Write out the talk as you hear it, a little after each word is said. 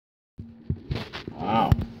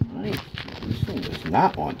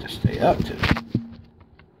not want to stay up to.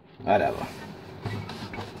 Whatever.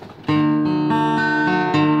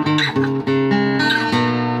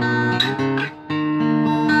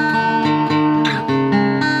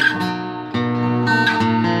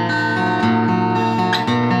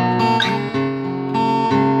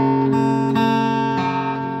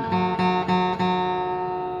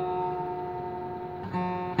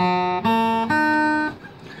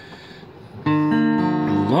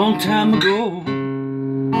 A long time ago,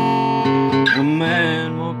 a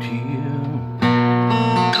man walked here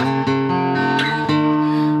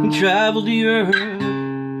and traveled the earth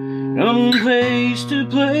from place to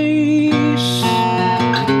place.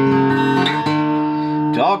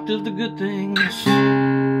 Talked of the good things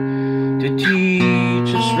to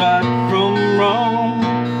teach us right from wrong,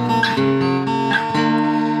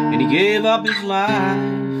 and he gave up his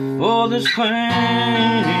life for this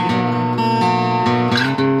plan.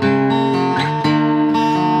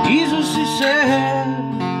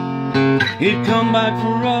 He'd come back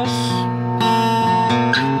for us.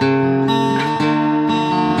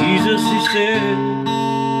 Jesus, he said,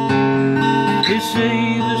 he'd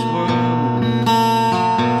save this world.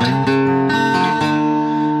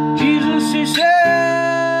 Jesus, he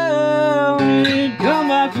said, he'd come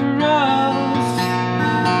back for us.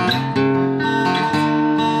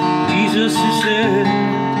 Jesus, he said,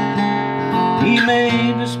 he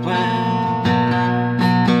made this plan.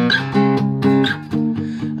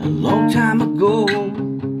 Time ago,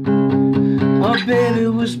 a baby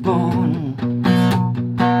was born.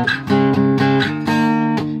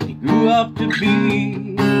 He grew up to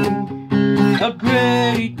be a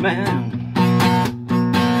great man.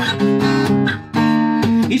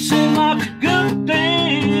 He said lots of good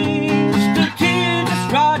things to teach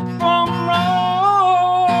us right from wrong.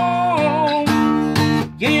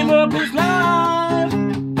 Gave up his life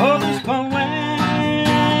for this plan.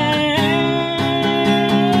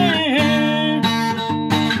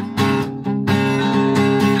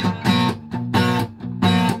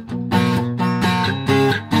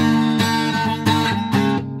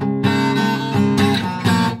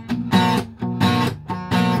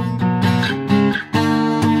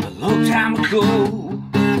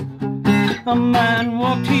 A man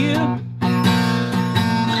walked here.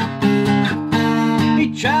 He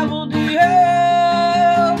traveled the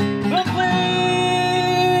earth from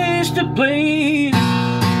place to place.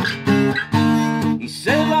 He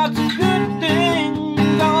said lots of good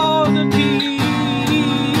things, all to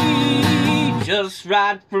teach us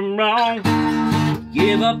right from wrong.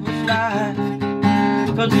 Give up his life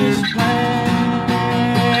for this plan,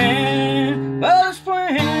 for this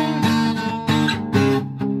plan.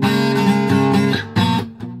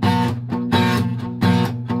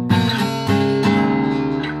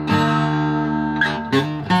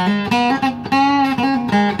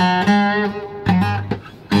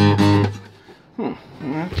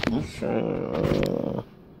 Let's